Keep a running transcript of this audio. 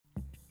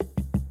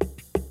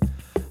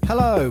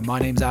Hello, my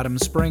name's Adam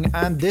Spring,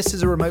 and this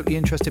is a Remotely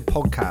Interested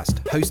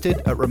podcast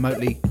hosted at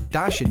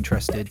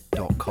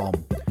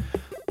remotely-interested.com.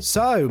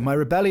 So, my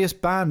rebellious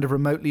band of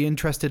remotely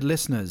interested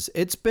listeners,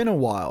 it's been a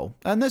while,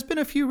 and there's been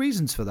a few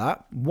reasons for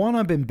that. One,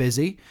 I've been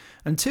busy,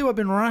 and two, I've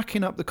been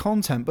racking up the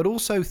content, but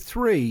also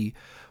three,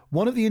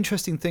 one of the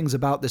interesting things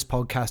about this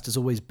podcast has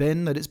always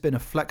been that it's been a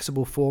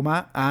flexible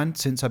format, and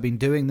since I've been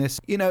doing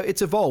this,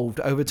 it's evolved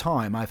over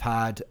time. I've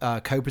had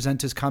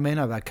co-presenters come in,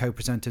 I've had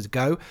co-presenters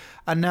go,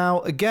 and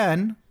now,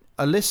 again,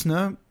 a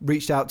listener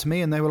reached out to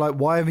me and they were like,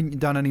 why haven't you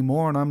done any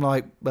more? And I'm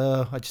like,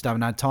 I just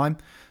haven't had time.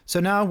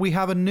 So now we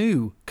have a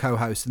new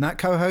co-host, and that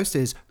co-host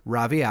is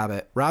Ravi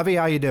Abbott. Ravi,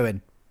 how you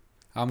doing?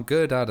 I'm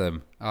good,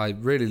 Adam. I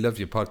really love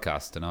your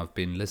podcast, and I've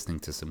been listening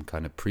to some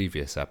kind of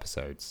previous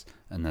episodes,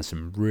 and there's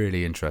some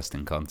really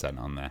interesting content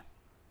on there.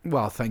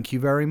 Well, thank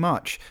you very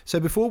much. So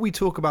before we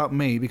talk about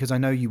me, because I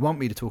know you want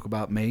me to talk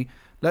about me,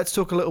 let's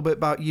talk a little bit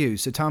about you.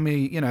 So tell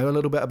me, a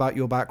little bit about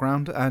your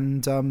background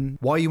and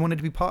why you wanted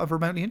to be part of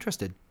Remotely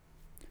Interested.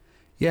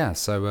 Yeah,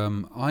 so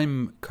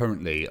I'm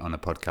currently on a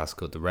podcast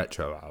called The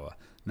Retro Hour.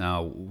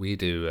 Now, we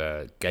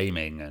do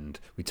gaming and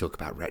we talk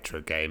about retro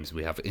games.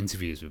 We have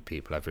interviews with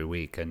people every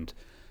week, and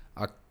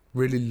I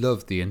really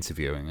love the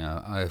interviewing.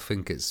 I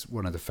think it's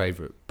one of the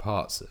favourite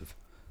parts of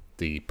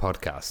the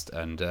podcast,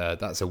 and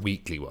that's a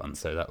weekly one,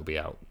 so that will be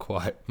out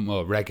quite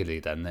more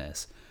regularly than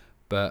this.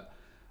 But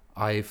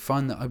I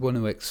find that I want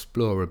to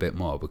explore a bit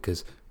more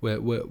because we're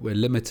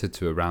limited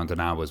to around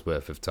an hour's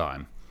worth of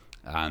time,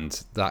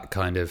 and that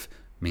kind of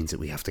means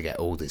that we have to get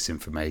all this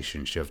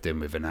information shoved in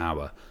with an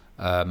hour.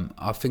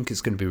 I think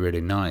it's going to be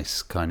really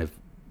nice kind of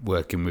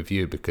working with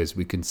you because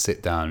we can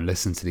sit down,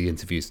 listen to the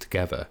interviews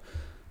together,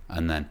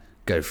 and then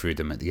go through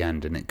them at the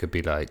end. And it could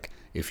be like,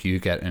 if you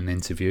get an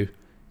interview,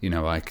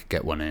 I could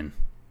get one in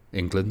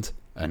England,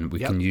 and we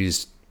can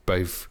use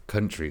both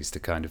countries to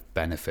kind of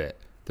benefit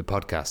the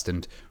podcast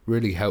and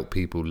really help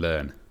people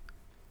learn.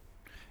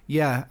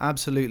 Yeah,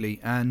 absolutely.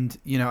 And,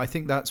 I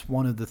think that's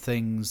one of the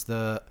things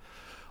that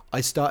I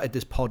started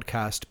this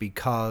podcast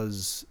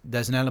because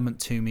there's an element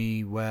to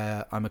me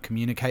where I'm a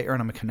communicator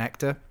and I'm a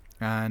connector,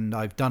 and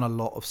I've done a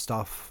lot of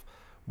stuff,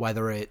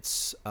 whether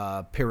it's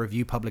peer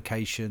review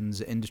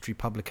publications, industry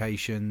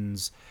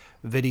publications,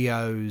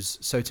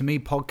 videos. So to me,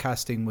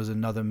 podcasting was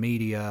another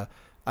media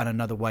and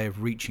another way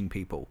of reaching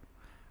people.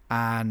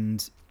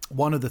 And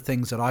one of the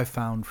things that I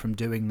found from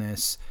doing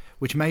this,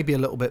 which may be a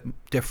little bit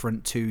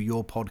different to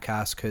your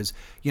podcast, because,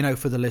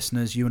 for the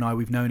listeners, you and I,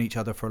 we've known each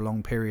other for a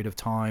long period of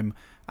time,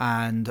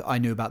 and I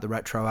knew about the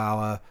Retro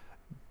Hour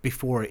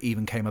before it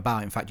even came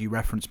about. In fact, you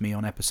referenced me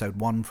on episode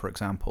 1, for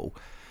example.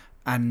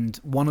 And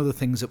one of the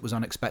things that was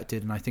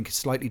unexpected, and I think is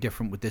slightly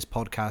different with this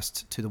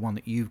podcast to the one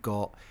that you've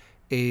got,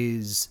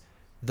 is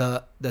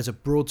that there's a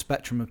broad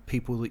spectrum of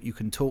people that you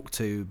can talk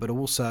to, but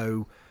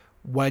also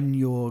when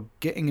you're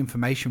getting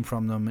information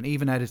from them and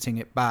even editing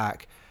it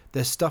back,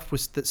 there's stuff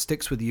that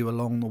sticks with you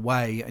along the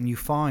way, and you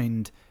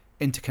find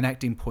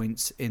interconnecting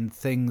points in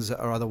things that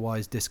are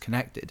otherwise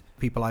disconnected.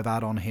 People I've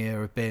had on here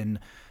have been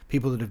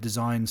people that have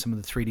designed some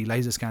of the 3D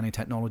laser scanning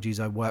technologies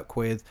I work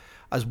with,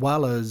 as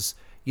well as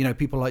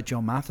people like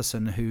John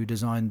Matheson, who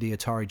designed the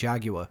Atari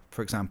Jaguar,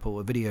 for example,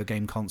 a video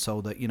game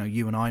console that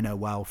you and I know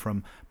well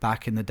from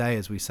back in the day,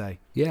 as we say.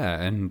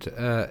 Yeah, and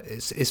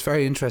it's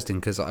very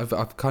interesting because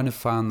I've kind of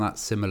found that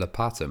similar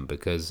pattern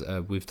because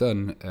we've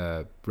done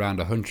around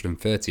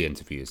 130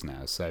 interviews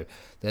now, so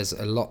there's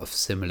a lot of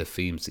similar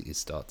themes that you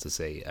start to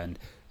see, and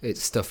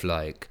it's stuff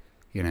like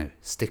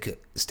stick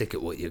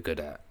at what you're good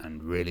at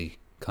and really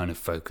kind of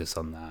focus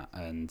on that.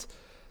 And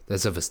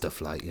there's other stuff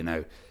like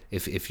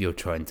if you're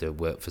trying to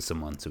work for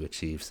someone to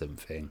achieve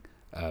something,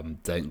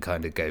 don't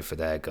kind of go for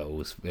their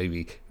goals.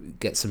 Maybe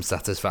get some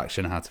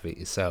satisfaction out of it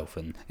yourself.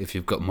 And if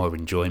you've got more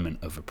enjoyment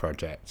of a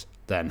project,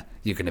 then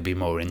you're going to be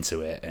more into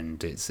it,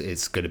 and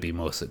it's going to be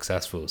more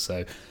successful.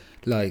 So,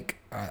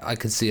 I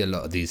could see a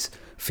lot of these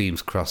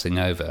themes crossing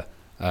over,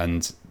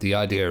 and the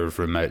idea of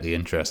remotely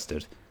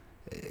interested,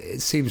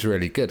 it seems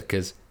really good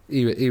because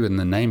even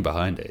the name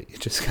behind it, you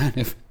just kind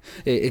of,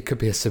 it could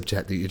be a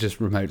subject that you're just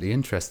remotely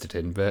interested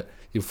in, but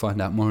you'll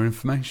find out more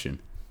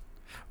information.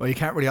 Well, you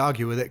can't really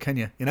argue with it, can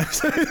you?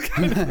 So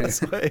that's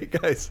the way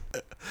it goes.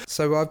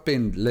 So I've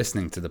been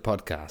listening to the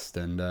podcast,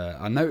 and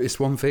I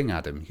noticed one thing,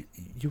 Adam.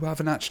 You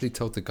haven't actually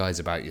told the guys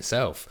about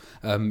yourself.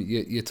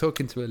 You're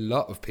talking to a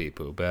lot of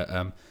people, but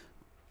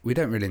we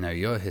don't really know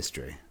your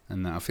history,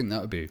 and I think that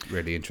would be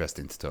really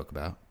interesting to talk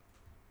about.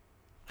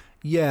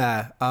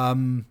 Yeah,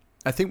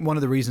 I think one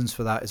of the reasons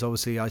for that is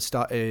obviously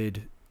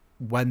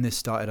when this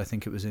started, I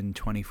think it was in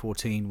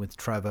 2014 with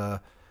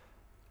Trevor,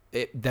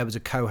 there was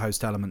a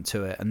co-host element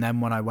to it. And then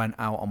when I went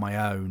out on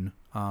my own,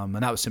 and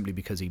that was simply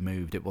because he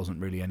moved, it wasn't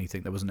really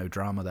anything, there was no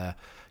drama there.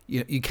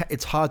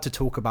 It's hard to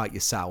talk about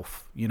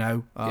yourself,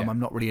 I'm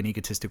not really an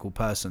egotistical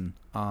person.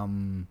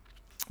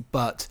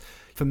 But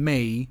for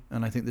me,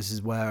 and I think this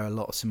is where a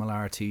lot of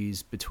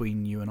similarities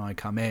between you and I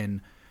come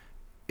in,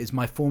 is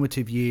my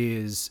formative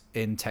years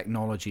in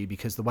technology,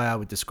 because the way I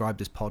would describe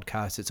this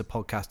podcast, it's a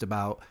podcast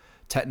about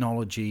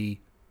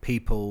technology,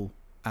 people,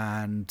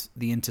 and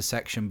the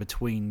intersection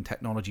between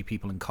technology,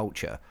 people, and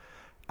culture.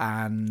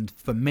 And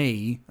for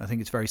me, I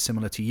think it's very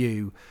similar to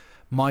you.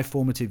 My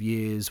formative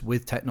years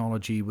with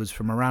technology was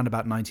from around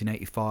about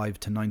 1985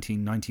 to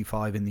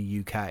 1995 in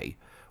the UK,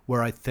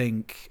 where I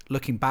think,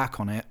 looking back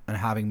on it and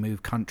having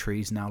moved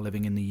countries, now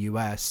living in the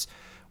US,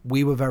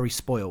 we were very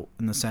spoiled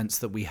in the sense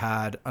that we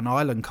had an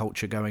island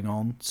culture going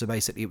on. So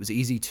basically it was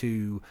easy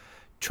to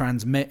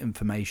transmit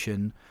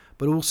information,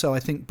 but also I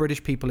think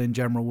British people in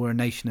general were a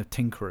nation of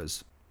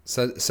tinkerers.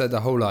 So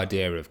the whole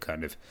idea of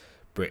kind of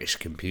British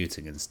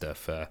computing and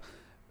stuff,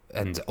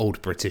 and old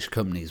British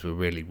companies were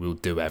really, we'll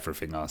do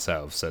everything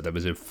ourselves. So there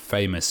was a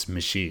famous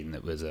machine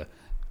that was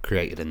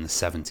created in the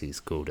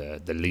 70s called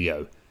the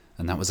Leo,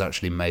 and that was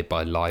actually made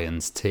by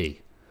Lions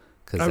Tea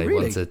because they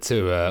wanted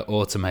to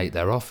automate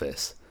their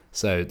office.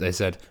 So they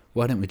said,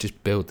 why don't we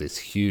just build this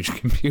huge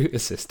computer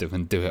system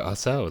and do it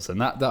ourselves? And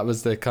that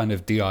was the kind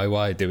of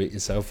DIY,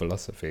 do-it-yourself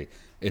philosophy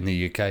in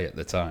the UK at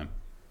the time.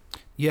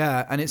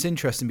 Yeah, and it's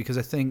interesting because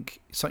I think,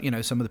 some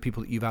of the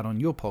people that you've had on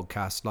your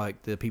podcast,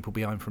 like the people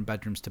behind From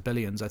Bedrooms to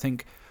Billions, I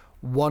think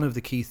one of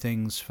the key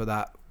things for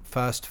that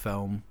first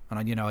film, and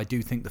I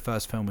do think the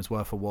first film is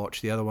worth a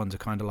watch. The other ones are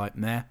kind of like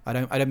meh. I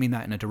don't mean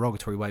that in a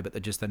derogatory way, but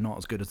they're not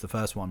as good as the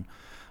first one.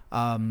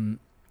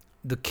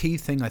 The key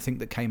thing I think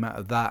that came out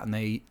of that, and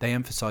they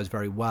emphasize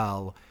very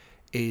well,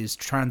 is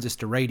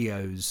transistor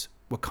radios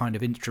were kind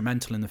of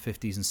instrumental in the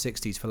 50s and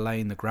 60s for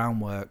laying the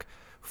groundwork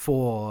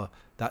for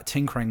that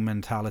tinkering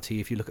mentality.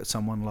 If you look at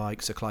someone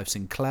like Sir Clive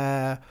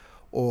Sinclair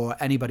or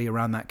anybody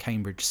around that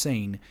Cambridge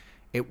scene,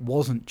 it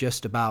wasn't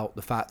just about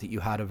the fact that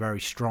you had a very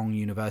strong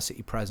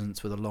university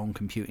presence with a long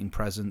computing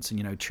presence and,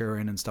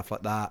 Turing and stuff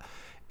like that.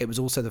 It was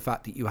also the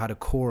fact that you had a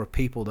core of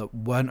people that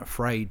weren't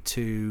afraid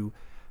to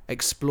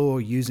explore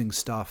using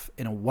stuff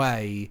in a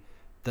way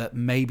that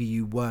maybe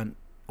you weren't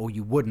or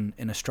you wouldn't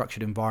in a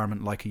structured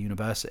environment like a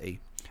university.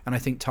 And I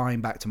think tying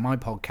back to my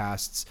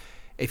podcasts,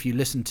 if you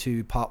listen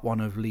to part 1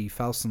 of Lee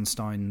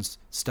Felsenstein's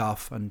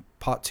stuff, and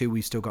part 2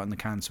 we've still got in the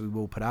can, so we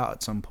will put out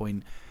at some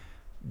point,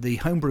 the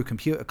Homebrew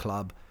Computer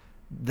Club,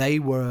 they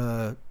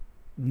were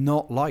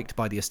not liked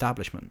by the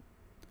establishment.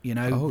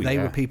 They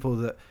were people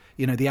that,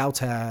 the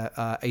Altair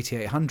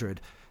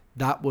 8800,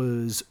 that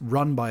was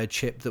run by a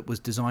chip that was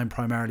designed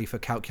primarily for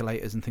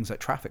calculators and things like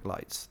traffic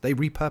lights. They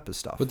repurposed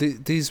stuff. Well,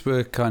 these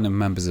were kind of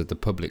members of the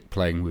public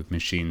playing with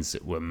machines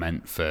that were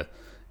meant for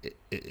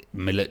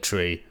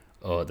military,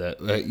 or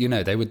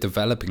they were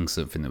developing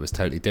something that was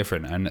totally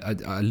different. And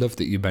I love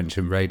that you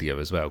mentioned radio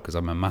as well, because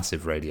I'm a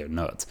massive radio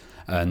nut.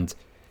 And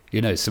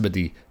some of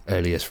the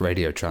earliest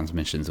radio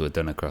transmissions were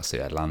done across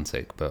the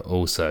Atlantic, but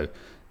also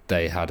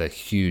they had a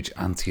huge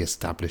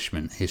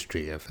anti-establishment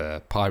history of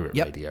pirate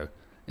radio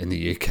in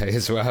the UK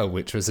as well,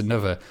 which was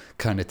another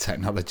kind of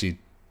technology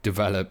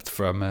developed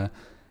from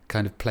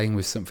kind of playing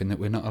with something that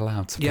we're not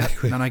allowed to play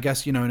with. And I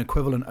guess, an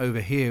equivalent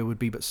over here would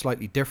be, but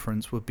slightly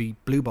different, would be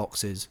blue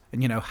boxes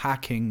and,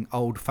 hacking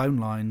old phone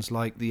lines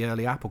like the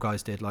early Apple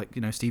guys did, like,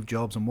 Steve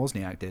Jobs and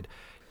Wozniak did.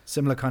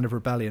 Similar kind of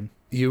rebellion.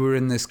 You were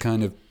in this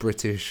kind of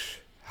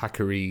British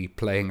hackery,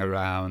 playing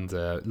around,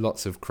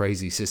 lots of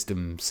crazy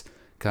systems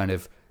kind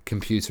of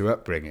computer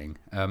upbringing.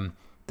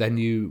 Then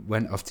you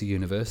went off to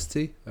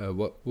university.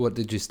 What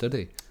did you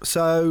study?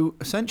 So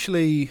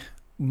essentially,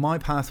 my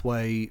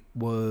pathway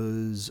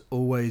was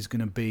always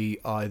going to be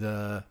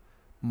either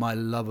my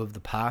love of the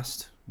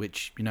past,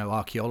 which,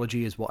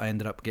 archaeology is what I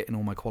ended up getting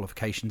all my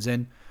qualifications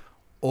in,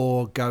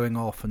 or going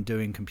off and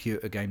doing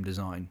computer game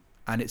design.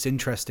 And it's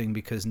interesting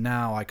because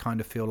now I kind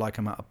of feel like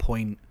I'm at a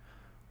point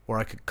where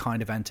I could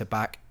kind of enter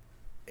back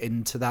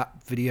into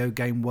that video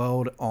game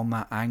world on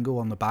that angle,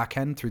 on the back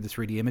end, through the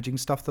 3D imaging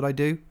stuff that I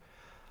do.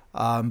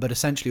 But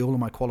essentially all of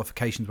my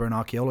qualifications were in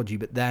archaeology,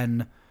 but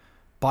then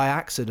by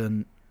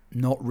accident,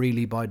 not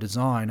really by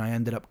design, I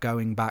ended up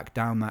going back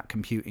down that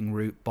computing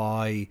route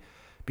by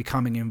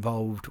becoming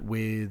involved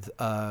with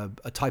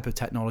a type of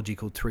technology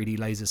called 3D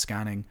laser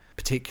scanning,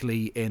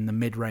 particularly in the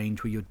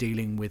mid-range where you're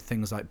dealing with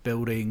things like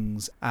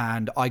buildings.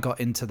 And I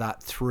got into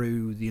that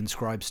through the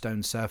inscribed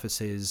stone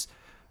surfaces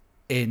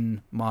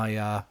in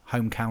my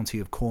home county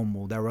of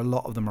Cornwall. There are a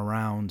lot of them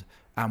around.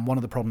 And one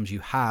of the problems you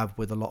have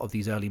with a lot of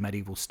these early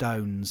medieval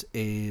stones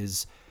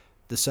is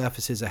the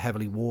surfaces are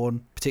heavily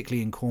worn,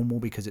 particularly in Cornwall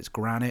because it's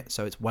granite.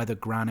 So it's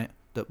weathered granite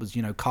that was,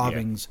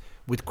 carvings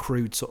with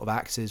crude sort of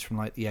axes from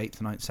like the 8th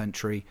and 9th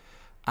century.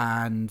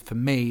 And for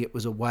me, it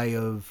was a way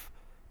of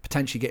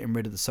potentially getting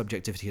rid of the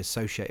subjectivity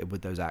associated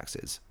with those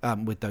axes,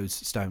 with those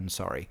stones,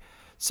 sorry.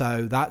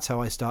 So that's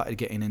how I started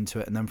getting into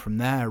it. And then from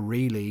there,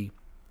 really,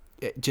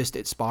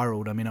 it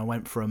spiraled. I mean, I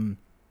went from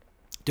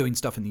doing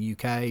stuff in the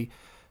UK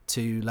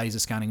to laser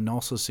scanning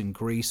Knossos in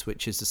Greece,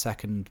 which is the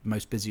second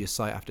most busiest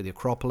site after the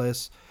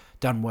Acropolis,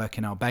 done work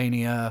in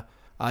Albania.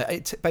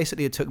 It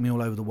took me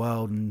all over the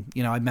world, and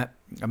I met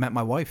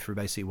my wife through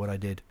basically what I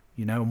did,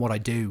 and what I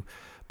do.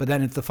 But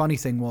then the funny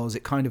thing was,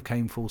 it kind of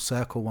came full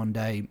circle one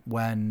day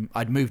when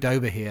I'd moved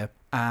over here,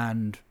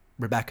 and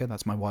Rebecca,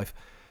 that's my wife,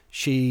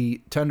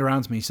 she turned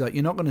around to me, she's like,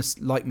 "You're not going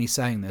to like me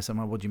saying this." I'm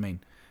like, "What do you mean?"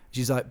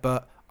 She's like,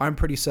 but I'm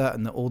pretty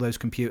certain that all those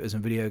computers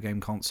and video game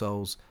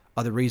consoles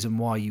are the reason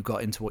why you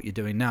got into what you're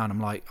doing now. And I'm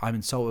like, I'm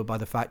insulted by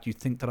the fact you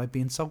think that I'd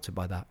be insulted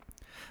by that.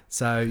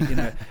 So,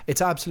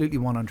 it's absolutely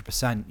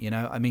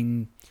 100%, I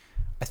mean,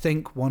 I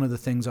think one of the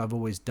things I've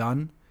always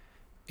done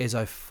is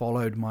I've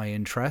followed my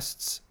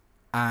interests,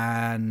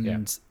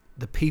 and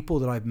the people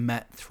that I've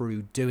met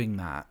through doing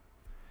that,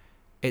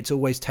 it's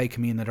always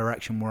taken me in the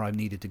direction where I've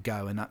needed to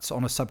go. And that's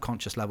on a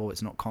subconscious level.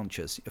 It's not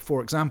conscious.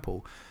 For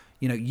example,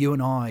 you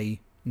and I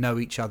know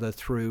each other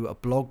through a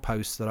blog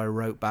post that I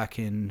wrote back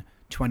in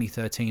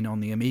 2013 on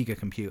the Amiga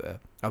computer.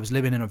 I was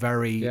living in a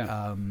very,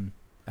 how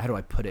do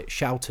I put it,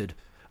 sheltered,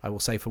 I will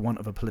say, for want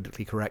of a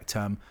politically correct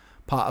term,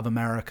 part of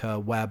America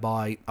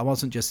whereby I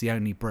wasn't just the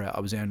only Brit, I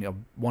was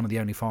one of the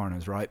only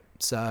foreigners, right?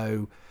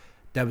 So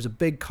there was a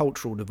big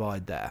cultural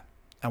divide there.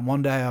 And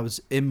one day I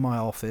was in my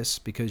office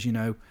because,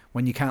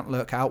 when you can't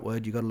look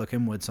outward, you got to look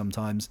inward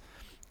sometimes.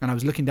 And I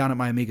was looking down at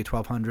my Amiga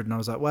 1200 and I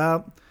was like,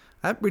 well,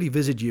 I haven't really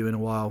visited you in a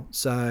while.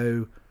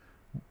 So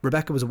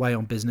Rebecca was away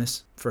on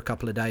business for a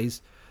couple of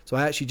days. So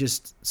I actually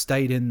just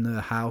stayed in the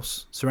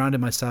house,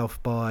 surrounded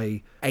myself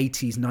by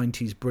 80s,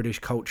 90s British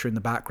culture in the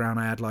background.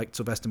 I had like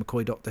Sylvester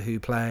McCoy, Doctor Who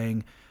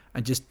playing,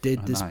 and just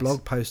did this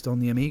blog post on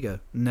the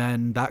Amiga. And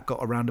then that got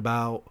around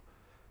about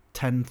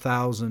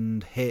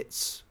 10,000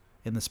 hits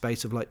in the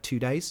space of like 2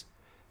 days.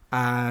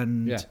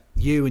 And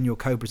you and your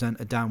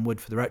co-presenter Dan Wood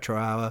for the Retro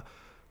Hour,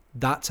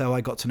 that's how I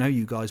got to know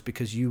you guys,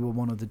 because you were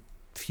one of the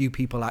few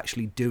people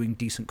actually doing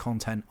decent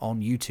content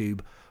on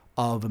YouTube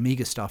of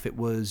Amiga stuff. It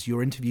was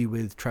your interview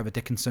with Trevor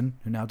Dickinson,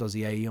 who now does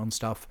the Aeon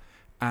stuff,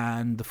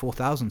 and the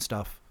 4000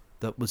 stuff.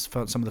 That was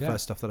some of the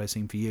first stuff that I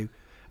seen for you.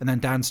 And then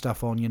Dan's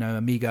stuff on,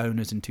 Amiga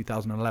owners in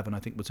 2011, I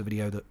think was a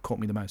video that caught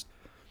me the most.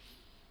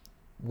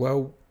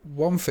 Well,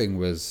 one thing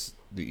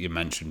that you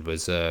mentioned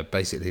was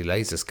basically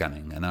laser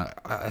scanning. And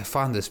I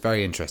found this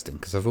very interesting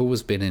because I've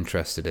always been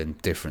interested in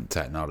different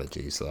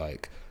technologies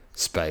like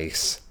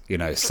space,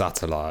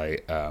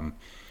 satellite,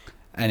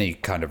 any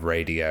kind of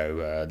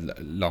radio,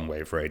 long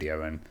wave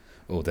radio, and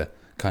all the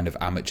kind of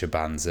amateur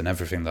bands and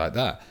everything like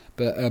that.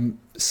 But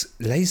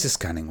laser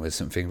scanning was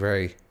something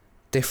very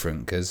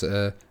different because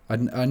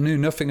I knew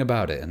nothing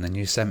about it, and then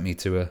you sent me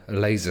to a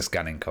laser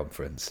scanning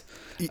conference,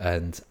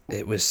 and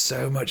it was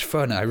so much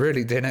fun. I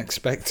really didn't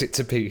expect it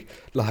to be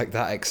like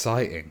that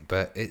exciting,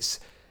 but it's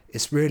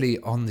really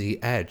on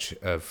the edge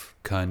of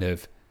kind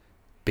of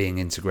being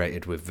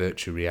integrated with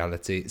virtual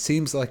reality. It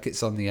seems like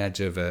it's on the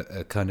edge of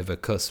a kind of a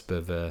cusp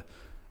of a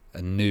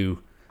new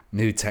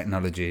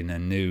technology and a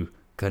new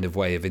kind of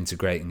way of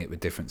integrating it with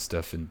different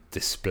stuff and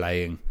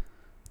displaying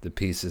the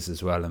pieces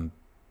as well, and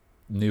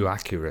new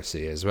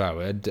accuracy as well.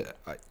 And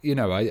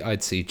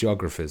I'd see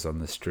geographers on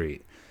the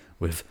street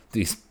with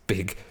these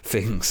big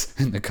things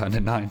in the kind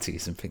of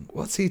 90s and think,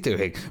 what's he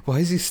doing? Why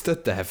is he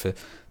stood there for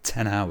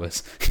 10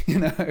 hours?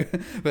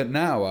 But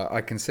now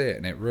I can see it,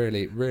 and it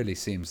really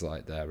seems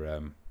like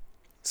they're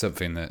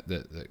something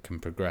that can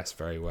progress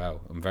very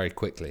well and very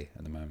quickly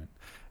at the moment.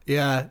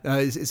 Yeah,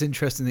 it's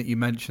interesting that you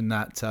mentioned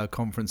that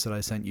conference that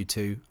I sent you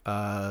to.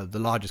 The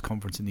largest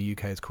conference in the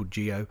UK is called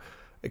Geo,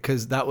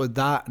 because that was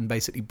that, and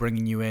basically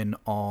bringing you in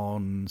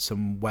on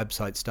some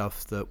website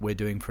stuff that we're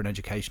doing for an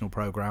educational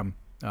program.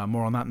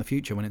 More on that in the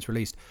future when it's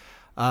released.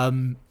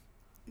 To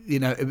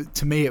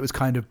me, it was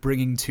kind of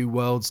bringing two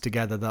worlds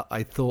together that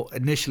I thought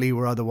initially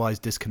were otherwise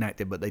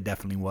disconnected, but they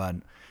definitely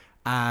weren't.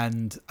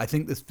 And I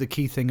think the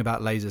key thing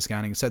about laser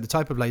scanning, so the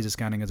type of laser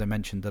scanning, as I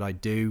mentioned, that I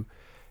do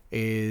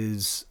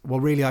is, well,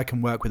 really I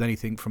can work with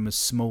anything from as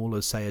small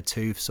as, say, a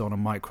tooth, so on a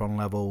micron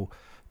level,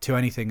 to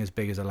anything as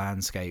big as a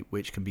landscape,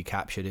 which can be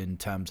captured in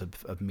terms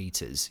of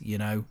meters,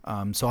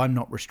 so I'm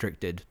not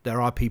restricted. There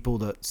are people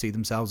that see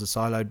themselves as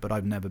siloed, but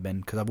I've never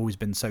been, because I've always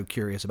been so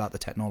curious about the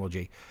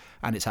technology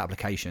and its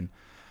application.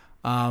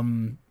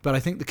 But I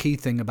think the key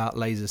thing about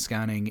laser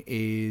scanning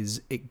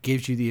is it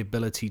gives you the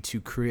ability to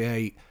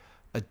create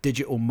a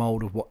digital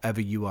mold of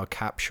whatever you are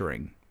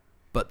capturing.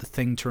 But the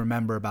thing to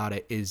remember about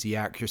it is the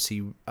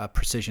accuracy,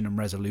 precision, and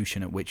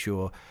resolution at which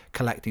you're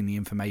collecting the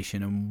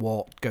information and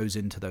what goes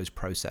into those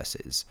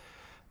processes.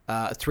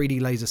 A 3D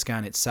laser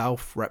scan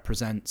itself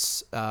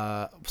represents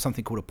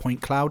something called a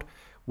point cloud,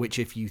 which,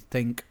 if you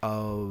think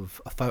of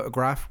a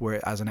photograph where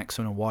it has an X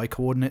and a Y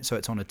coordinate, so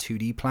it's on a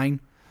 2D plane,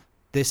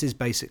 this is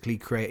basically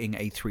creating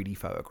a 3D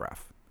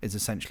photograph, is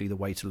essentially the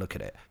way to look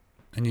at it.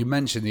 And you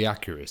mentioned the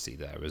accuracy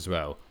there as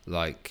well.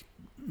 Like,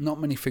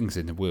 not many things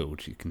in the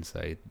world you can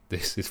say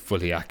this is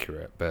fully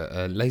accurate,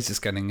 but laser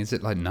scanning, is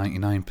it like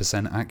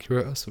 99%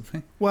 accurate or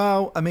something?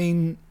 Well, I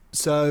mean,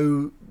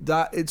 so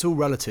that it's all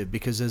relative,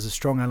 because there's a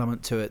strong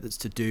element to it that's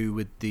to do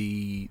with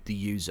the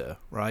user,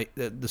 right?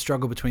 The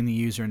struggle between the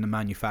user and the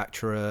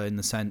manufacturer, in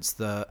the sense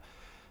that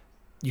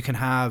you can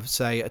have,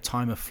 say, a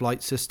time of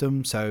flight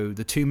system. So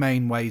the two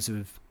main ways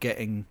of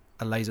getting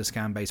a laser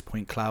scan based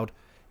point cloud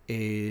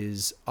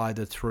is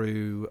either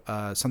through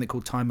something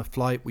called time of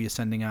flight, where you're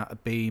sending out a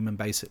beam, and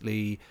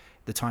basically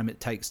the time it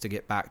takes to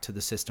get back to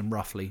the system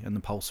roughly, and the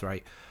pulse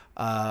rate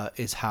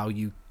is how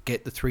you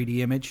get the 3D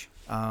image.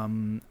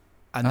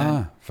 And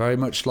then, very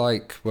much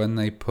like when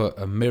they put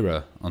a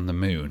mirror on the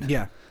moon.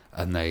 yeah.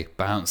 And they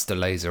bounce the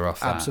laser off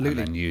that and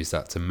then use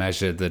that to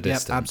measure the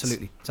distance. Yep,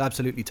 absolutely. It's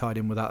absolutely tied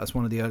in with that. That's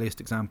one of the earliest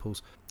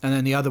examples. And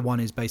then the other one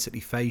is basically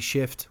phase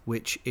shift,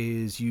 which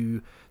is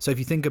so if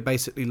you think of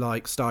basically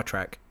like Star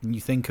Trek, and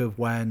you think of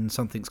when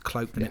something's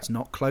cloaked and it's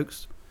not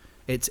cloaked,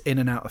 it's in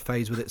and out of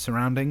phase with its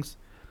surroundings.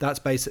 That's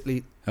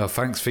basically... Oh,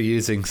 thanks for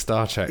using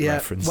Star Trek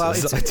references. Well,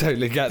 I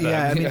totally get that.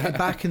 Yeah, I mean,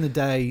 back in the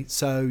day,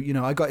 so,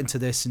 I got into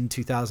this in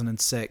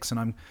 2006,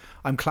 and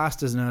I'm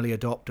classed as an early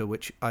adopter,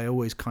 which I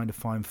always kind of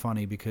find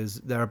funny because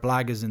there are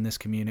blaggers in this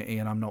community,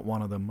 and I'm not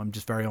one of them. I'm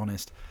just very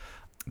honest.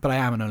 But I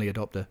am an early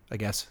adopter, I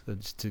guess,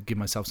 just to give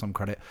myself some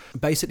credit.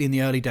 Basically, in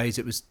the early days,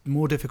 it was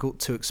more difficult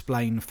to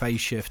explain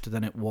phase shift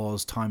than it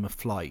was time of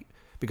flight,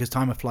 because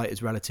time of flight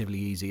is relatively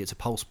easy. It's a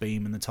pulse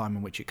beam and the time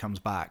in which it comes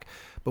back.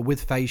 But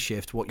with phase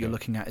shift, what you're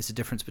looking at is the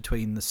difference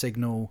between the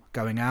signal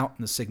going out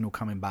and the signal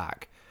coming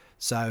back.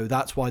 So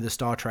that's why the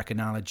Star Trek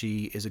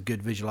analogy is a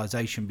good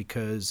visualization,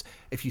 because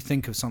if you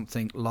think of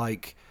something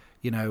like,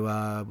 there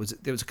was a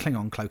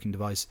Klingon cloaking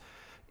device.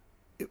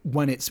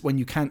 When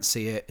you can't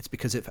see it, it's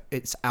because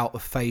it's out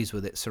of phase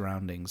with its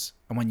surroundings.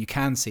 And when you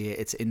can see it,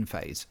 it's in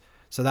phase.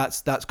 So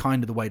that's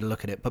kind of the way to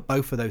look at it. But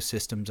both of those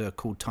systems are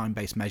called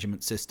time-based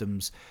measurement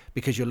systems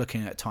because you're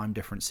looking at time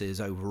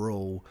differences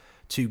overall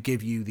to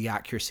give you the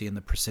accuracy and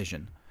the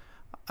precision.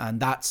 And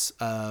that's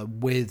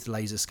with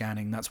laser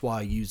scanning. That's why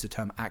I use the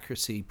term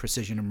accuracy,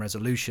 precision, and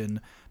resolution,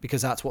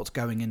 because that's what's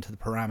going into the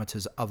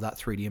parameters of that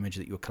 3D image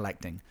that you're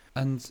collecting.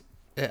 And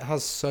it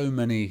has so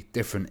many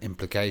different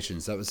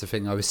implications. That was the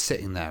thing. I was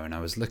sitting there and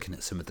I was looking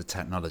at some of the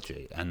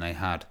technology, and they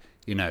had,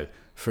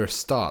 for a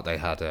start, they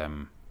had...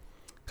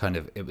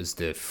 it was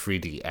the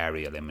 3D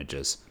aerial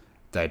images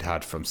they'd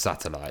had from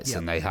satellites,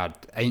 and they had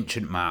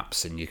ancient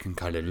maps, and you can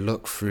kind of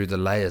look through the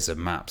layers of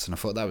maps, and I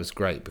thought that was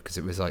great because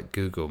it was like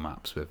Google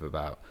Maps with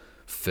about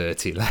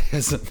 30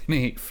 layers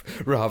underneath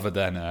rather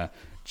than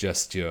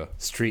just your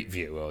street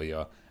view or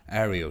your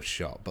aerial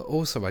shot. But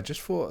also I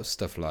just thought of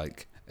stuff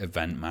like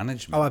event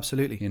management. Oh,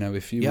 absolutely.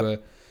 If you were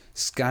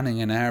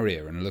scanning an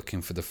area and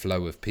looking for the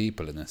flow of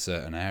people in a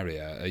certain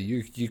area,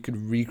 you could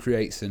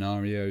recreate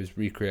scenarios,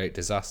 recreate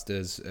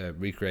disasters,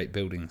 recreate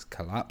buildings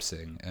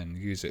collapsing, and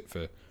use it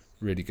for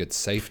really good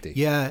safety.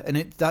 Yeah, and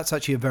that's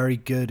actually a very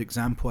good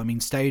example. I mean,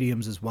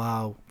 stadiums as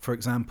well. For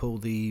example,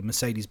 the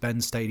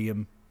Mercedes-Benz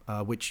Stadium,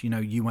 which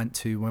you went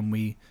to when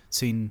we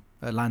seen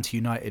Atlanta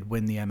United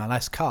win the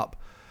MLS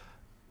Cup.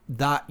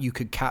 That you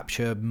could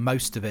capture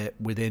most of it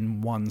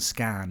within one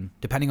scan,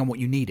 depending on what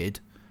you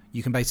needed.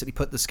 You can basically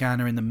put the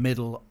scanner in the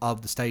middle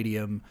of the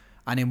stadium,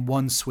 and in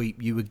one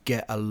sweep you would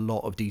get a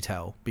lot of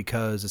detail,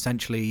 because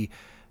essentially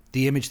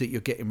the image that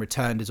you're getting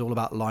returned is all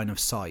about line of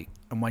sight.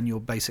 And when you're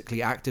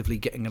basically actively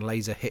getting a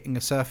laser hitting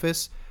a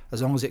surface,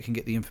 as long as it can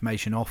get the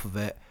information off of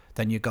it,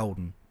 then you're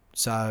golden.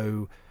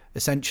 So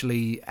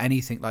essentially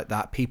anything like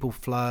that, people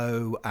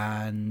flow,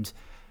 and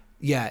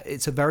yeah,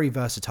 it's a very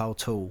versatile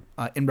tool.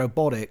 In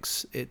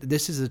robotics,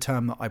 this is a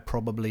term that I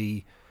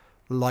probably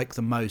like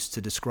the most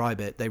to describe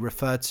it. They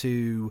refer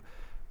to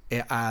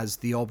it as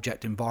the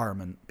object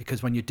environment,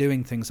 because when you're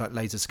doing things like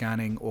laser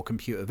scanning or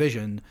computer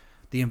vision,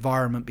 the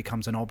environment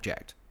becomes an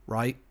object,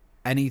 right?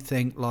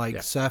 Anything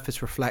like surface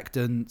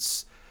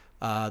reflectance,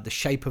 the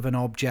shape of an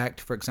object,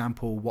 for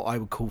example, what I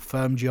would call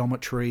firm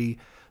geometry,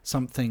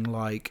 something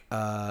like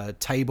a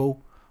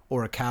table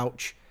or a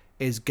couch,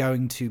 is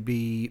going to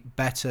be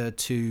better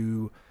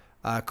to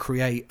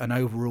create an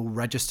overall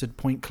registered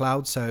point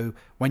cloud. So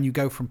when you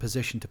go from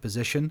position to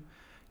position,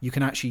 you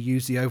can actually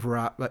use the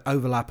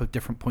overlap of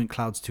different point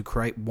clouds to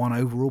create one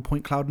overall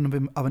point cloud of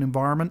an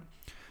environment.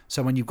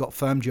 So when you've got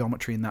firm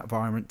geometry in that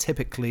environment,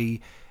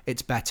 typically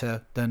it's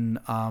better than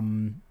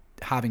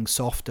having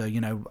softer,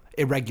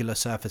 irregular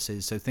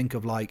surfaces. So think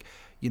of like,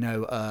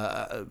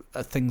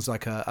 things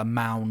like a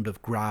mound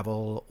of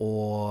gravel,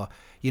 or,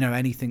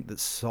 anything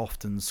that's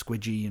soft and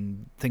squidgy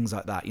and things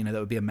like that, that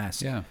would be a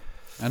mess. Yeah.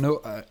 And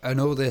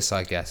all this,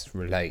 I guess,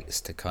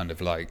 relates to kind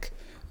of like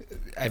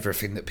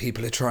everything that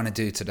people are trying to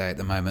do today at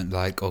the moment,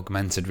 like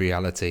augmented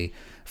reality,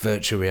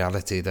 virtual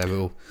reality. They're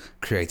all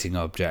creating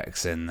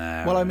objects in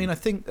there. Well, I mean, I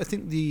think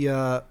the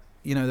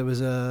there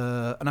was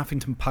an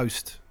Huffington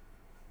Post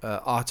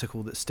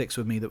article that sticks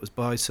with me that was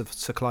by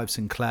Sir Clive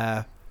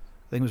Sinclair.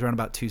 I think it was around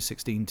about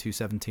 2016,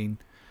 2017,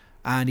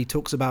 and he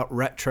talks about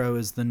retro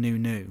as the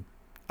new.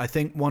 I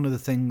think one of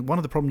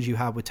the problems you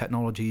have with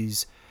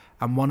technologies,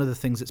 and one of the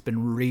things that's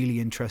been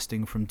really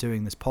interesting from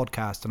doing this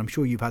podcast, and I'm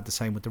sure you've had the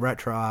same with the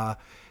Retro Hour,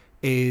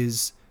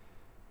 is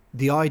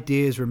the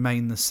ideas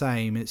remain the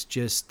same. It's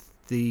just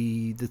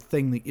the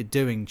thing that you're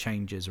doing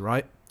changes,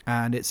 right?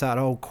 And it's that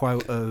old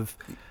quote of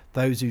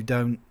those who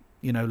don't,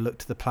 look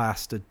to the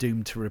past are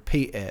doomed to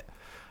repeat it.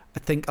 I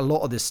think a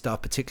lot of this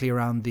stuff, particularly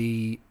around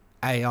the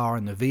AR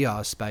and the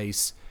VR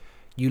space,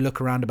 you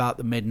look around about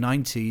the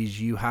mid-90s,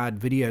 you had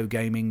video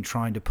gaming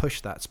trying to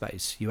push that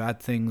space. You had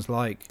things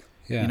like,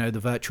 the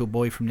Virtual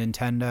Boy from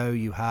Nintendo.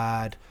 You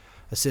had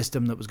a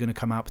system that was going to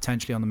come out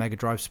potentially on the Mega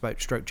Drive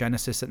stroke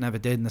Genesis that never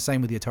did, and the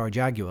same with the Atari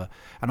Jaguar.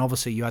 And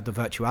obviously you had the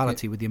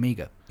virtuality with the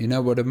Amiga. You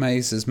know what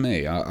amazes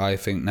me? I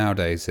think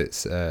nowadays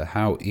it's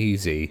how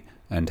easy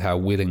and how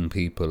willing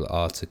people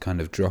are to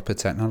kind of drop a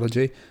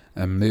technology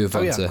and move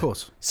on to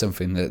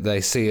something that they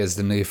see as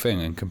the new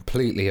thing and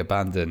completely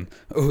abandon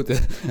all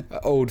the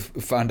old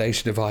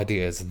foundation of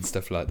ideas and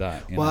stuff like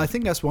that. Well, I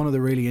think that's one of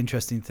the really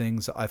interesting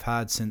things that I've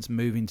had since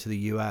moving to the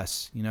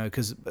US,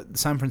 because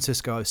San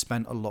Francisco I've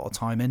spent a lot of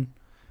time in,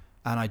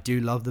 and I do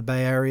love the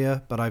Bay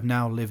Area, but I've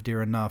now lived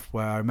here enough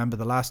where I remember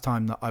the last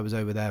time that I was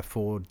over there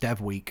for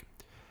Dev Week,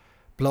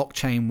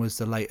 blockchain was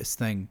the latest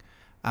thing.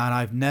 And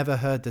I've never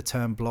heard the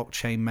term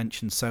blockchain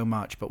mentioned so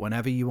much, but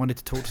whenever you wanted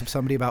to talk to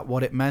somebody about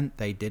what it meant,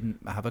 they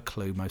didn't have a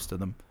clue, most of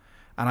them.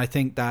 And I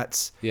think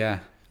that's... Yeah,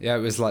 it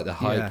was like the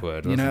hype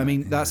word, wasn't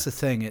it? That's the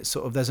thing. It's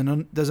sort of, there's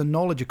a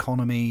knowledge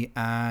economy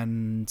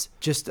and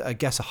just, I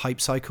guess, a hype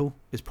cycle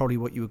is probably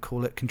what you would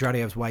call it.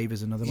 Kondratьev's wave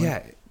is another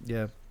one.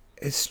 Yeah.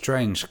 It's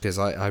strange because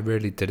I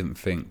really didn't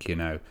think,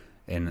 in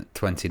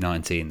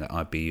 2019 that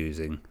I'd be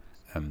using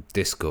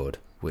Discord,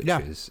 which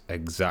is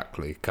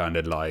exactly kind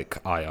of like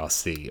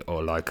IRC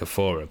or like a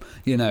forum,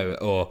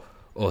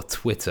 or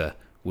Twitter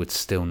would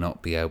still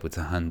not be able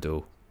to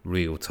handle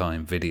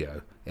real-time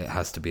video. It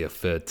has to be a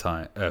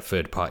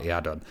third-party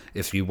add-on.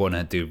 If you want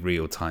to do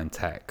real-time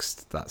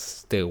text, that's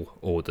still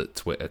all that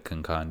Twitter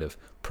can kind of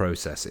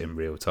process in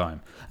real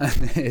time.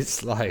 And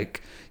it's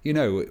like,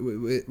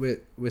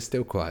 we're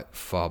still quite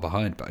far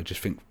behind, but I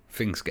just think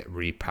things get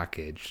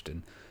repackaged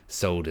and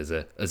sold as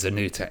a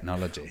new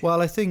technology.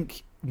 Well, I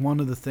think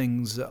one of the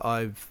things that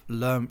I've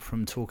learned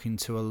from talking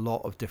to a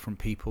lot of different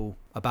people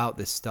about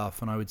this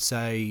stuff, and I would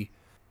say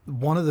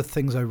one of the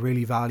things I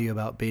really value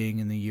about being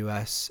in the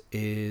US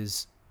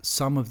is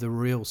some of the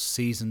real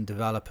seasoned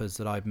developers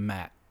that I've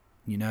met,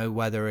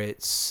 whether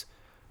it's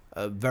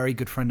a very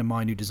good friend of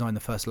mine who designed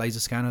the first laser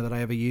scanner that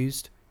I ever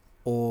used,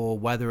 or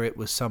whether it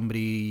was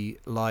somebody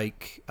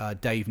like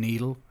Dave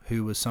Needle,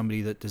 who was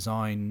somebody that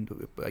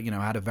designed,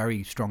 had a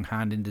very strong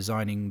hand in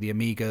designing the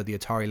Amiga, the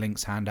Atari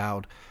Lynx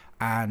handheld,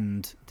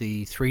 and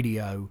the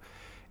 3DO,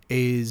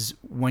 is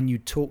when you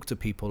talk to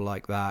people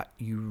like that,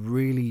 you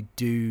really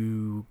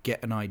do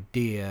get an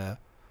idea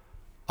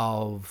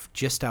of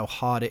just how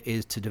hard it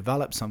is to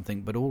develop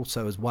something, but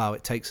also as well,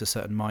 it takes a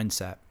certain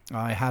mindset.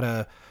 I had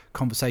a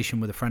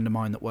conversation with a friend of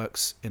mine that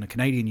works in a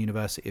Canadian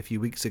university a few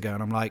weeks ago,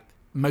 and I'm like,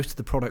 most of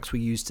the products we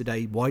use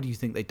today, why do you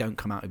think they don't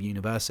come out of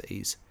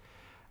universities?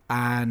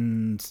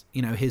 And,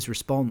 his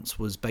response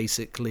was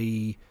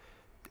basically,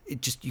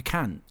 you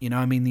can't,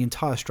 the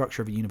entire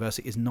structure of a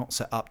university is not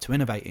set up to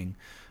innovating.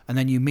 And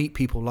then you meet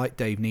people like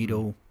Dave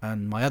Needle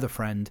and my other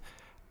friend,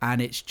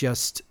 and it's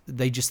just,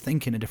 they just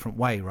think in a different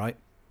way, right?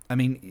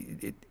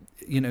 Again,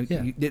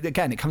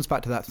 it comes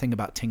back to that thing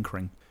about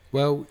tinkering.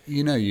 Well,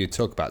 you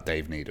talk about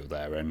Dave Needle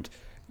there, and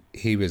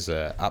he was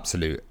an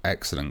absolute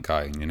excellent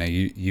guy.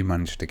 You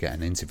managed to get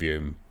an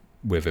interview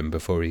with him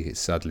before he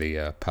sadly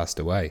passed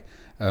away.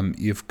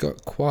 You've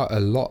got quite a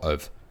lot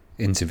of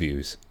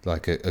interviews,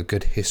 like a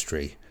good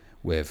history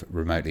with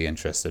Remotely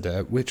Interested.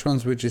 Which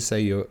ones would you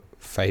say your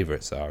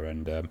favourites are,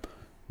 and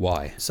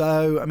why?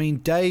 So,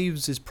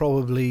 Dave's is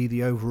probably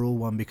the overall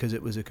one because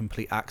it was a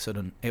complete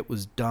accident. It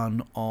was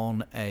done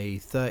on a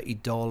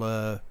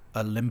 $30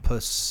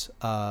 Olympus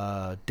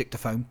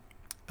dictaphone,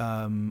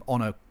 on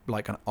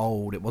an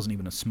old, it wasn't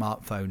even a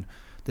smartphone.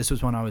 This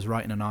was when I was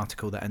writing an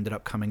article that ended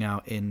up coming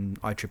out in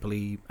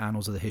IEEE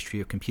Annals of the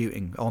History of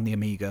Computing on the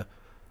Amiga,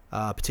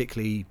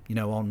 particularly,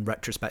 on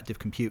retrospective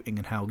computing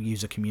and how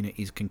user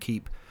communities can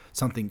keep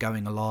something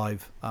going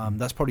alive.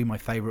 That's probably my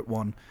favorite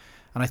one.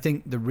 And I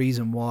think the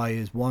reason why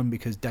is, one,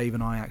 because Dave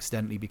and I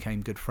accidentally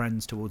became good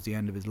friends towards the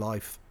end of his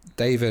life.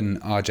 Dave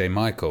and RJ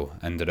Michael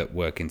ended up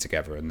working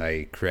together, and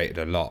they created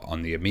a lot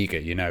on the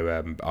Amiga.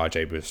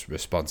 RJ was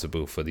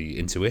responsible for the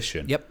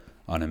Intuition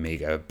on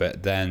Amiga,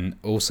 but then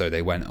also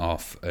they went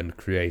off and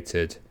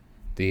created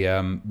the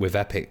with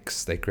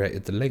Epix, they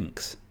created the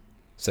Lynx.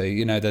 So,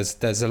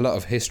 there's a lot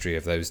of history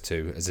of those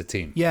two as a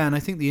team. Yeah, and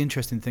I think the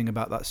interesting thing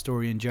about that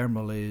story in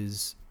general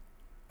is,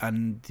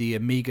 and the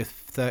Amiga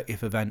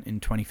 30th event in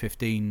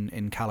 2015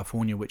 in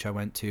California, which I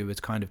went to,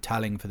 was kind of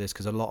telling for this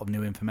because a lot of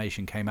new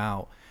information came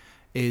out,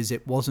 is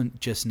it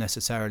wasn't just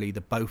necessarily the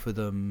both of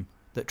them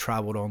that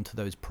traveled onto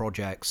those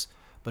projects,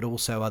 but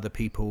also other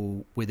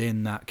people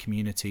within that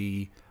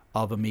community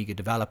of Amiga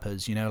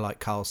developers, like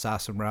Carl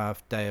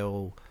Sassenrath,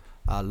 Dale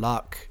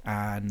Luck,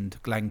 and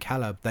Glenn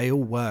Keller. They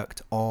all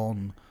worked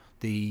on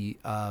the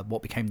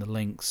what became the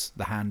Lynx,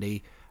 the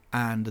Handy,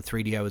 and the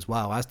 3DO as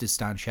well, as did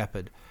Stan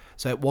Shepard.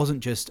 So it wasn't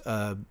just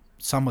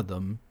some of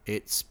them,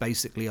 it's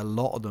basically a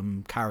lot of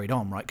them carried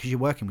on, right? Because you're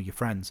working with your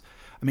friends.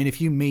 If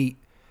you meet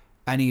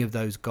any of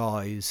those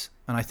guys,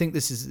 and I think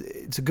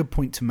it's a good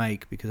point to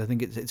make, because I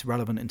think it's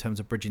relevant in terms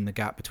of bridging the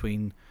gap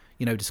between,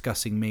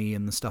 discussing me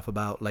and the stuff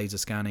about laser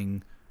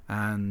scanning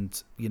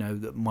and,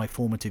 my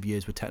formative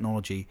years with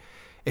technology.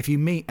 If you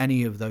meet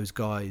any of those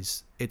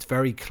guys, it's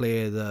very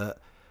clear that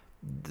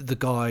the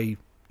guy,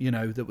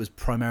 that was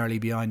primarily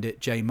behind it,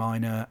 Jay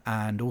Miner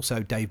and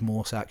also Dave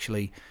Morse,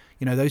 actually.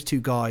 Those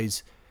two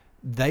guys,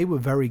 they were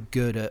very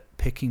good at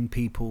picking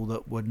people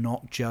that were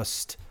not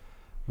just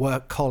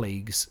work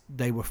colleagues,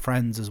 they were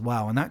friends as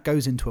well. And that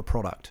goes into a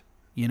product.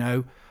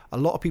 A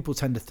lot of people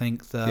tend to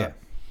think that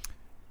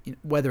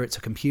whether it's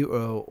a computer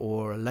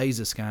or a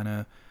laser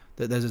scanner,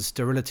 that there's a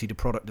sterility to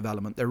product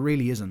development. There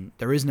really isn't.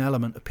 There is an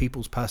element of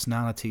people's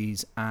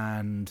personalities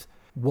and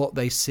what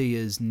they see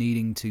as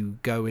needing to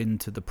go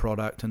into the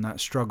product, and that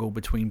struggle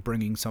between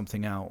bringing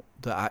something out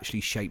that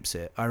actually shapes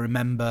it. I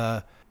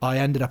remember I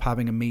ended up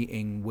having a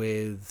meeting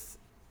with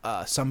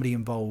somebody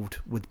involved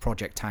with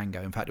Project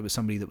Tango. In fact, it was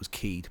somebody that was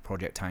key to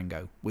Project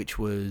Tango, which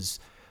was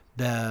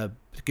their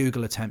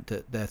Google attempt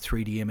at their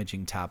 3D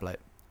imaging tablet.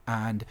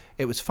 And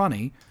it was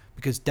funny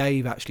because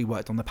Dave actually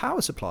worked on the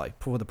power supply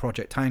for the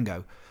Project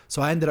Tango.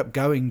 So I ended up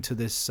going to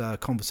this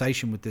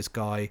conversation with this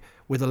guy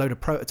with a load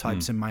of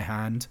prototypes in my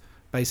hand,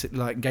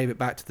 basically gave it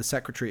back to the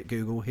secretary at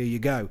Google. Here you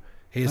go.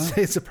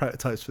 Here's the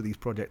prototypes for these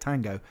Project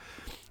Tango.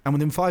 And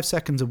within 5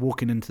 seconds of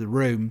walking into the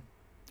room,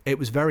 it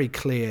was very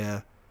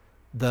clear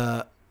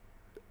that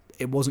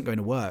it wasn't going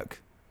to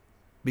work,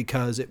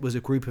 because it was a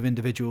group of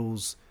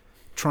individuals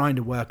trying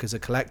to work as a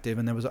collective.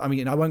 And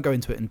I won't go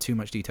into it in too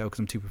much detail because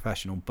I'm too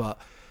professional, but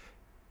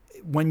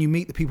when you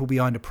meet the people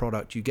behind a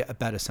product, you get a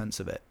better sense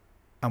of it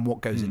and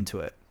what goes into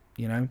it,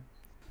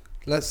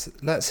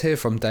 Let's hear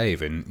from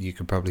Dave, and you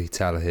can probably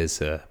tell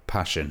his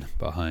passion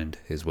behind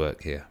his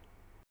work here.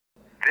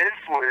 This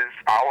was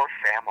our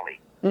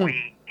family.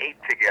 We ate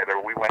together.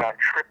 We went on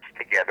trips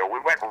together. We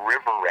went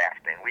river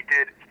rafting. We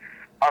did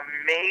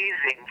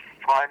amazing,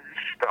 fun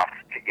stuff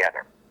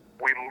together.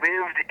 We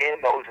lived in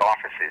those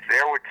offices.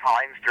 There were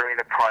times during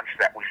the crunch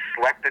that we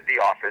slept at the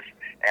office,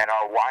 and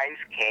our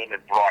wives came and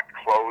brought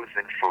clothes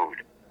and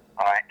food.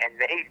 And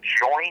they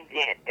joined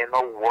in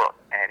the work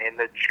and in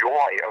the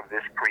joy of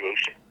this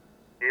creation.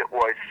 It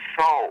was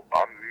so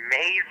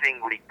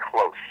amazingly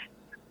close.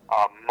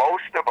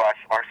 Most of us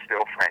are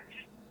still friends.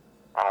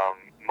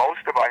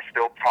 Most of us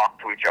still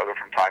talk to each other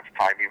from time to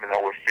time, even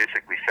though we're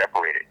physically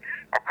separated.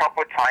 A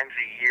couple of times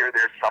a year,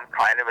 there's some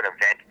kind of an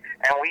event,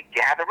 and we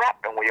gather up,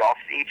 and we all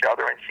see each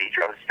other and see each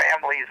other's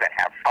families and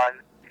have fun.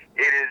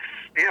 It is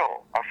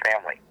still a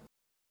family.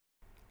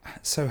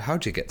 So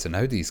how'd you get to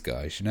know these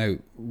guys?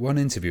 One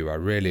interview I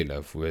really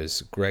loved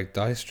was Greg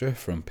Dystra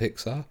from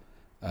Pixar,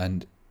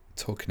 and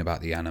talking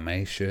about the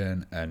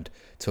animation and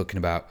talking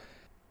about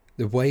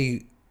the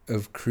way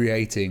of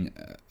creating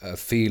a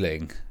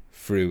feeling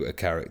through a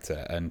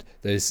character, and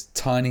there's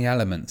tiny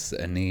elements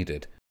that are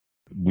needed.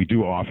 We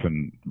do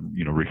often,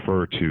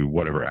 refer to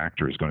whatever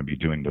actor is going to be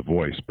doing the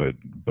voice, but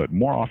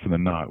more often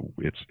than not,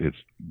 it's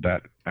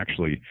that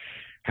actually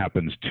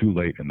happens too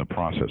late in the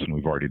process, and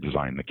we've already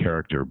designed the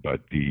character,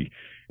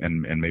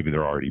 and maybe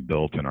they're already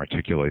built and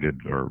articulated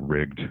or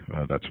rigged.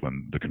 That's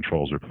when the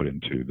controls are put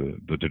into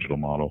the digital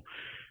model.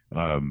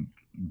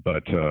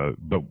 But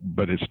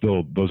it's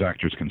still, those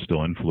actors can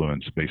still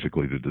influence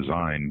basically the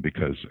design,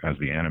 because as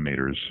the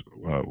animators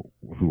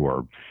who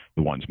are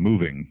the ones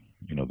moving,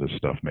 this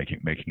stuff,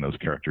 making those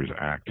characters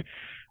act,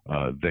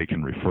 they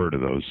can refer to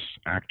those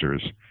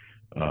actors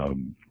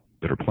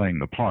that are playing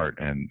the part,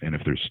 and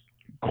if there's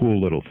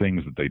cool little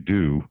things that they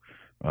do,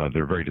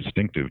 they're very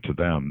distinctive to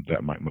them,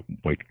 that might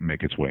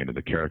make its way into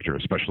the character,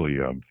 especially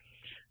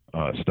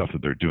stuff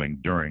that they're doing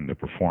during the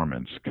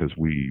performance, because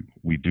we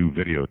do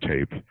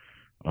videotape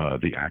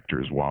the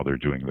actors while they're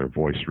doing their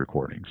voice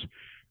recordings.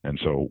 And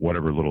so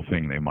whatever little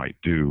thing they might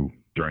do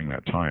during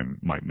that time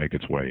might make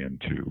its way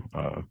into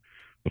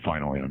the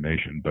final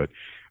animation. But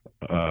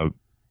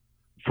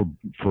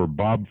for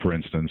Bob, for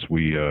instance,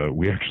 we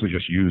actually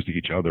just used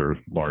each other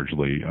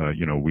largely.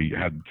 We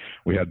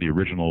had the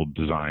original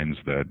designs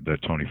that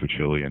Tony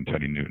Fucilli and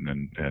Teddy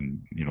Newton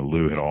and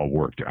Lou had all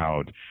worked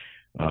out,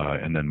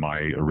 and then my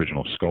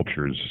original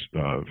sculptures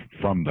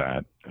from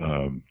that.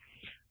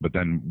 But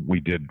then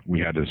we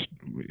had to,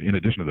 in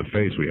addition to the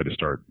face, we had to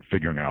start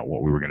figuring out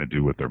what we were going to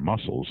do with their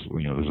muscles.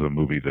 This is a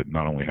movie that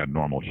not only had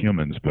normal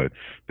humans, but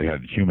they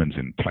had humans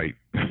in tight,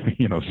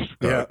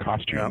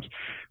 costumes.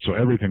 So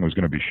everything was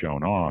going to be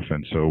shown off.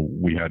 And so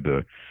we had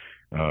to,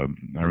 I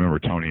remember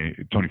Tony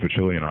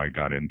Fucilli and I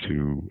got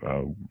into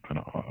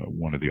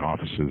one of the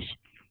offices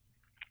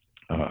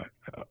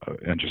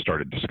and just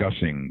started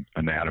discussing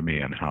anatomy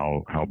and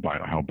how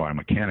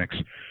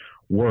biomechanics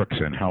works,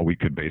 and how we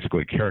could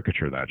basically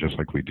caricature that, just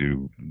like we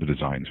do the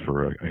designs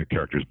for a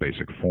character's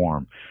basic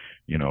form,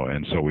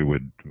 and so we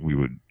would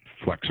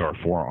flex our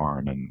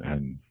forearm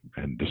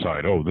and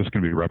decide, this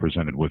can be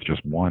represented with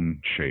just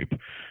one shape,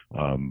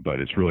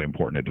 but it's really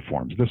important it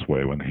deforms this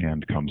way when the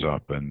hand comes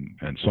up,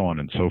 and so on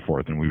and so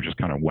forth. And we just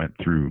kind of went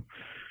through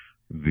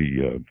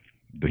the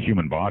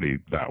human body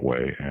that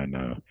way,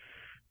 and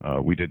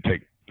we did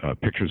take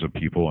pictures of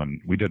people,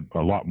 and we did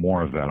a lot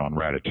more of that on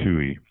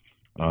Ratatouille.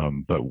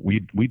 But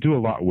we do a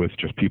lot with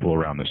just people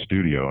around the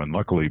studio, and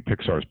luckily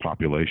Pixar's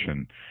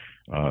population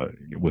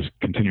was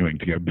continuing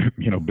to get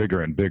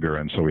bigger and bigger,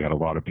 and so we had a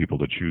lot of people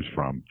to choose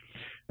from.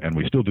 And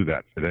we still do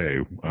that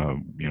today.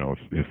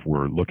 If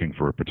we're looking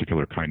for a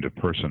particular kind of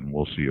person,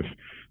 we'll see if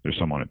there's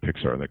someone at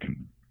Pixar that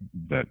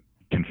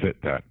can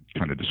fit that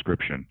kind of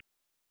description.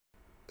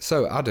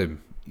 So,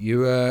 Adam, you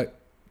were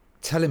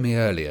telling me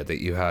earlier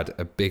that you had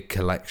a big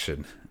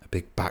collection, a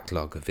big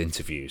backlog of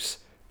interviews.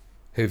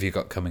 Who have you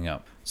got coming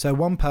up? So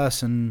one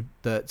person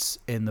that's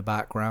in the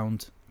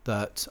background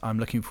that I'm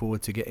looking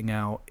forward to getting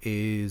out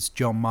is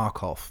John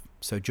Markoff.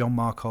 So John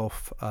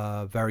Markoff,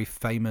 a very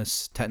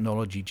famous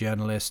technology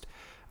journalist,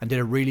 and did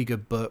a really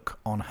good book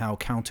on how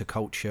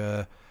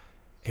counterculture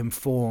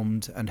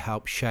informed and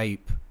helped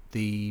shape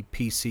the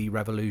PC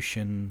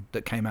revolution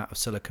that came out of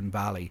Silicon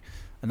Valley.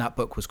 And that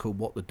book was called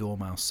What the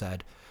Dormouse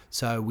Said.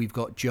 So we've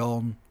got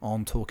John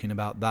on talking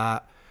about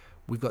that.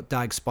 We've got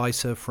Dag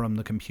Spicer from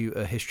the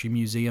Computer History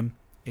Museum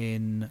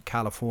in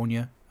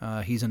California.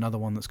 He's another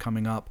one that's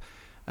coming up.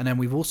 And then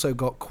we've also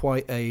got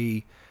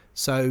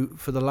so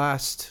for the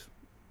last,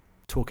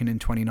 talking in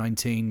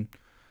 2019,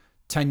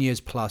 10 years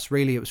plus,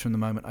 really it was from the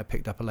moment I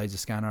picked up a laser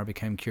scanner, I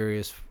became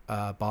curious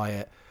by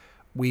it.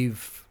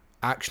 We've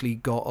actually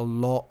got a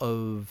lot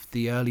of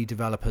the early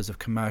developers of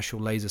commercial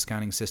laser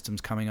scanning systems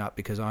coming up,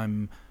 because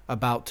I'm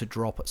about to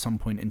drop at some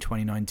point in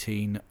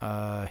 2019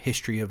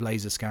 history of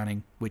laser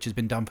scanning, which has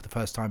been done for the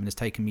first time and has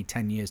taken me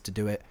 10 years to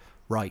do it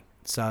right.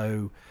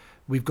 So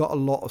we've got a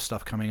lot of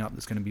stuff coming up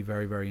that's going to be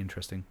very, very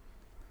interesting.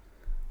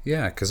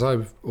 Yeah, because I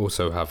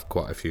also have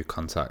quite a few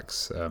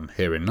contacts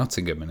here in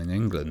Nottingham and in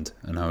England,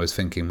 and I was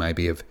thinking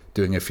maybe of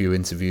doing a few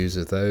interviews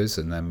of those,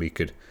 and then we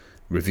could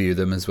review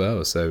them as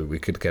well, so we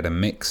could get a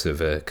mix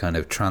of a kind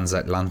of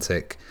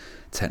transatlantic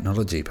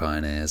technology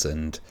pioneers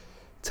and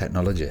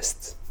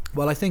technologists.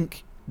 Well, I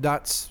think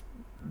that's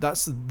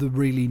the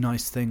really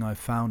nice thing I've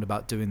found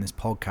about doing this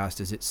podcast,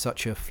 is it's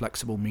such a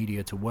flexible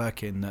media to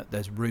work in that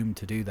there's room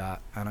to do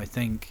that. And I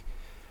think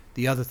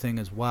the other thing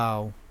as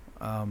well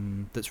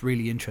that's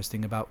really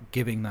interesting about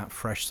giving that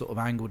fresh sort of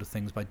angle to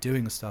things by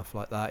doing stuff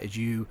like that is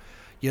you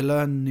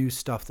learn new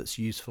stuff that's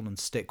useful and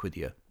stick with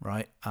you,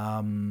 right?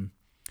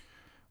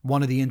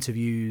 One of the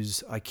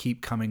interviews I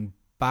keep coming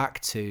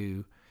back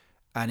to,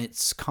 and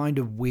it's kind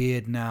of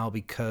weird now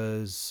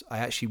because I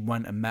actually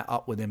went and met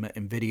up with him at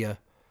NVIDIA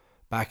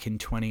back in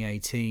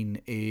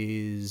 2018,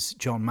 is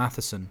John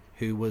Matheson,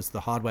 who was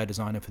the hardware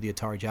designer for the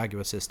Atari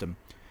Jaguar system,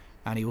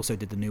 and he also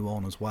did the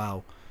Nuon as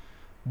well.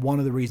 One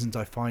of the reasons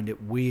I find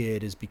it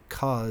weird is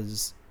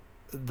because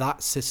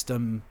that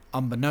system,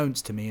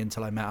 unbeknownst to me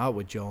until I met up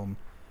with John,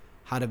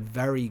 had a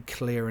very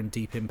clear and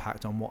deep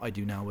impact on what I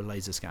do now with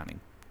laser scanning,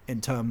 in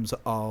terms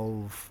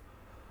of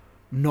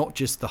not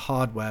just the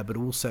hardware, but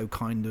also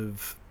kind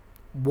of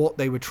what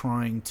they were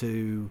trying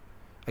to,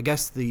 I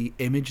guess the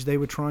image they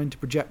were trying to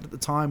project at the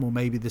time, or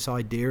maybe this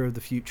idea of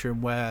the future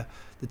and where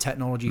the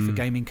technology for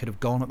gaming could have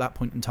gone at that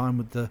point in time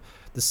with the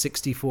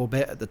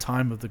 64-bit at the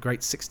time of the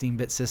great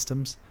 16-bit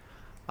systems.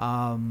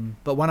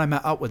 But when I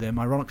met up with him,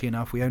 ironically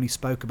enough, we only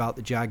spoke about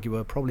the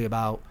Jaguar probably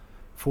about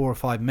 4 or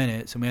 5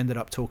 minutes, and we ended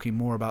up talking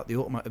more about the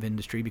automotive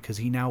industry, because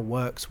he now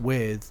works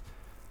with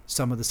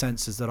some of the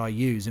sensors that I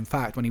use. In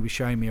fact, when he was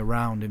showing me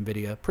around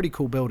NVIDIA, pretty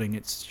cool building,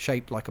 it's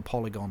shaped like a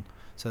polygon,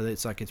 so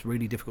it's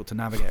really difficult to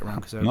navigate around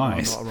because there's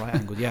nice. a lot of right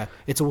angles. Yeah,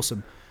 it's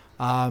awesome.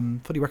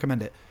 Fully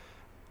recommend it.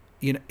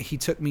 He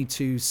took me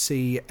to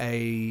see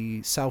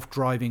a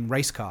self-driving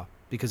race car,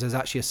 because there's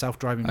actually a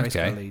self-driving race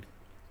car lead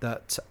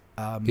that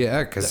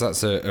because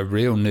that's a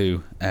real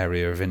new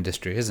area of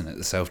industry, isn't it?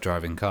 The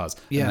self-driving cars.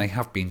 Yeah. And they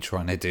have been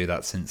trying to do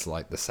that since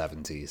like the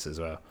 70s as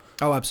well.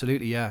 Oh,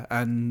 absolutely, yeah.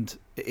 And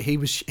he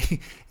was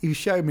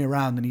showing me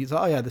around, and he's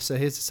like, "Oh yeah, so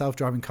here's the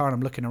self-driving car," and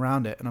I'm looking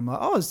around it, and I'm like,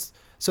 "Oh,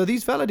 so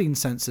these Velodyne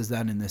sensors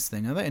then in this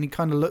thing, are they?" And he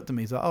kind of looked at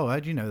me, he's like, "Oh, how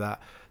do you know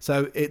that?"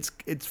 So it's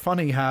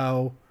funny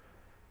how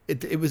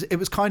it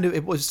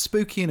was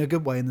spooky in a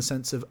good way, in the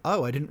sense of,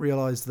 oh, I didn't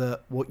realize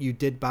that what you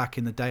did back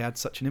in the day had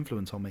such an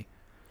influence on me.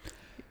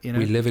 You know?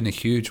 We live in a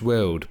huge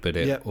world, but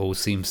it all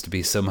seems to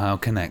be somehow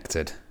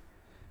connected.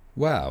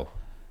 Wow.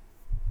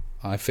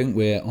 I think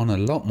we're on a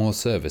lot more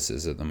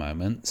services at the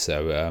moment.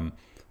 So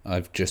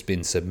I've just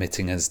been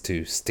submitting us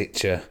to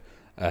Stitcher,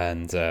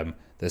 and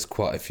there's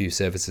quite a few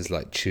services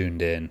like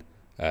Tuned In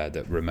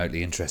that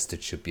Remotely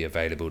Interested should be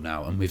available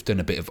now. And we've done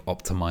a bit of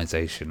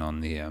optimization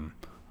on the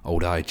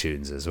old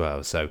iTunes as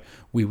well. So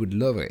we would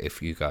love it if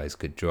you guys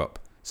could drop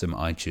some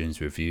iTunes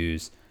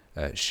reviews,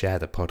 share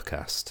the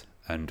podcast.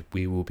 And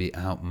we will be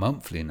out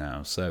monthly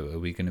now. So are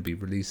we going to be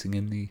releasing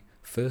in the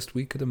first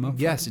week of the month?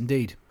 Yes,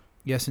 indeed.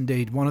 Yes,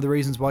 indeed. One of the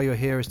reasons why you're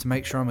here is to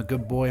make sure I'm a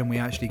good boy and we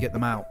actually get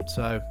them out.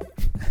 So,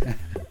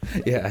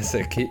 yeah,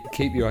 so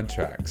keep you on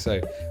track.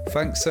 So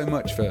thanks so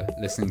much for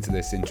listening to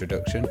this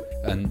introduction.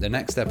 And the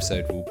next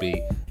episode will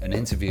be an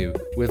interview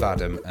with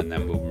Adam, and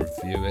then we'll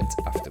review it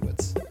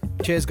afterwards.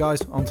 Cheers,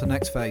 guys. On to the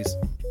next phase.